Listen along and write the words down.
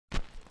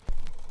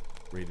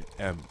rated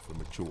M for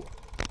mature.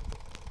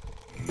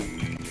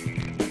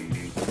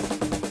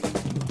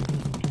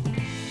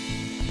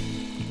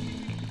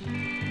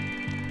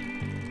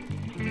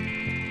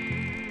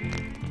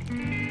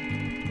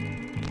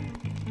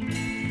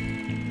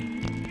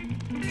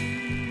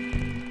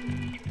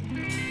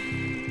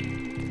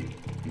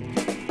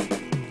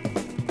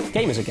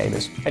 Gamers are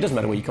gamers. It doesn't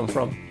matter where you come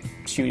from.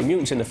 Shooting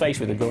mutants in the face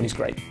with a gun is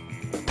great.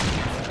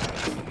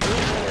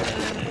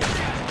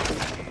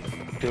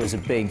 It was a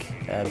big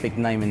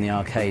name in the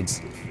arcades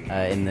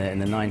in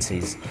the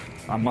 90s.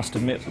 I must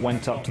admit,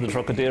 went up to the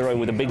Trocadero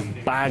with a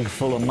big bag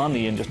full of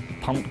money and just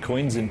pumped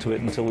coins into it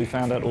until we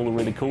found out all the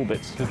really cool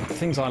bits. The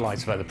things I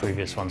liked about the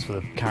previous ones were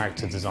the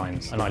character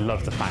designs, and I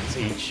loved the fact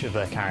each of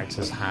their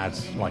characters had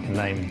like a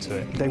name to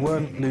it. They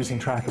weren't losing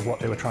track of what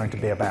they were trying to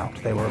be about.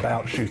 They were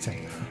about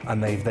shooting,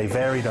 and they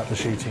varied up the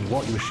shooting,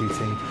 what you were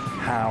shooting,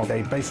 how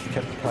they basically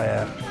kept the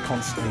player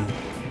constantly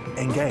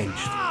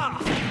engaged.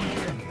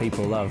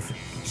 People love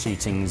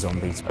shooting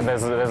zombies.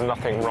 There's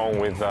nothing wrong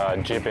with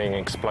jibbing,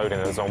 exploding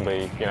a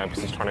zombie, you know,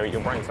 because he's trying to eat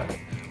your brains out.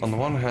 On the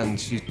one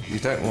hand, you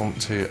don't want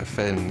to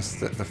offend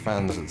the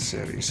fans of the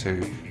series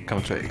who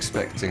come to it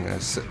expecting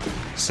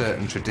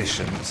certain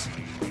traditions.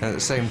 And at the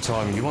same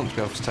time, you want to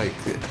be able to take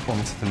it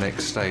on to the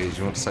next stage.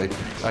 You want to say,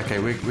 OK,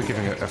 we're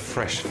giving a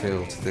fresh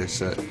feel to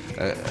this, a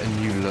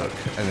new look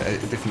and a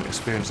different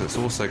experience that's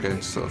also going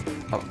to sort of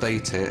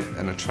update it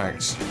and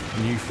attract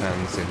new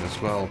fans in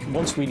as well.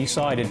 Once we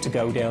decided to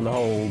go down the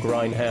whole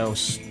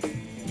grindhouse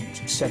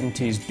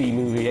 70s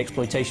B-movie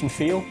exploitation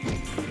feel.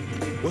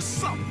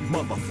 What's up,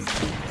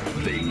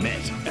 motherfucker? They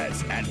met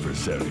as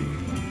adversary.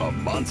 A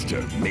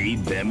monster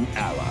made them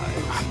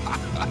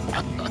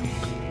allies.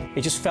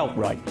 It just felt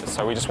right.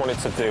 So we just wanted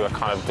to do a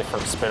kind of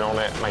different spin on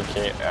it,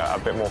 making it a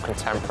bit more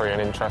contemporary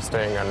and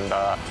interesting, and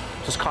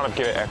just kind of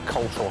give it a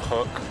cultural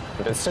hook.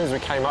 And as soon as we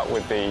came up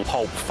with the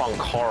pulp funk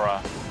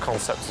horror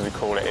concept, as we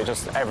call it,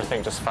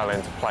 everything just fell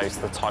into place.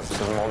 The types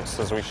of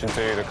monsters we should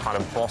do, the kind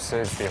of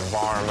bosses, the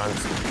environment,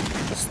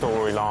 the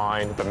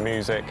storyline, the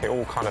music, it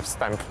all kind of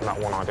stemmed from that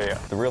one idea.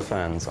 The real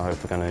fans, I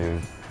hope, are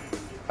going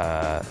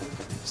to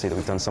see that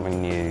we've done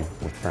something new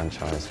with the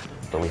franchise,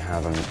 but we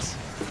haven't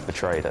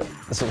betrayed it.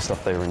 The sort of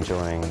stuff they were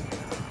enjoying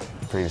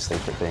previously,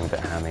 for it being a bit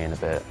hammy and a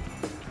bit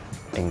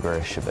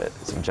English, a bit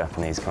sort of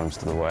Japanese, comes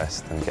to the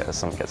West and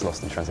something gets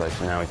lost in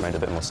translation. Now we've made it a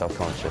bit more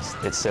self-conscious.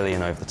 It's silly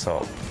and over the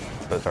top,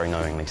 but very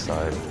knowingly so,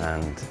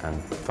 and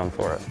fun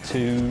for it.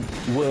 To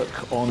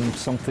work on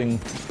something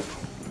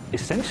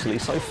essentially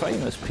so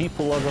famous,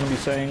 people are going to be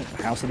saying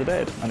House of the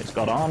Dead, and it's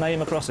got our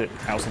name across it.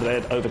 House of the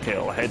Dead,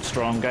 Overkill,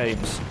 Headstrong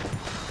Games,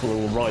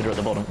 little rider at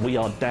the bottom. We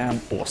are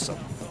damn awesome.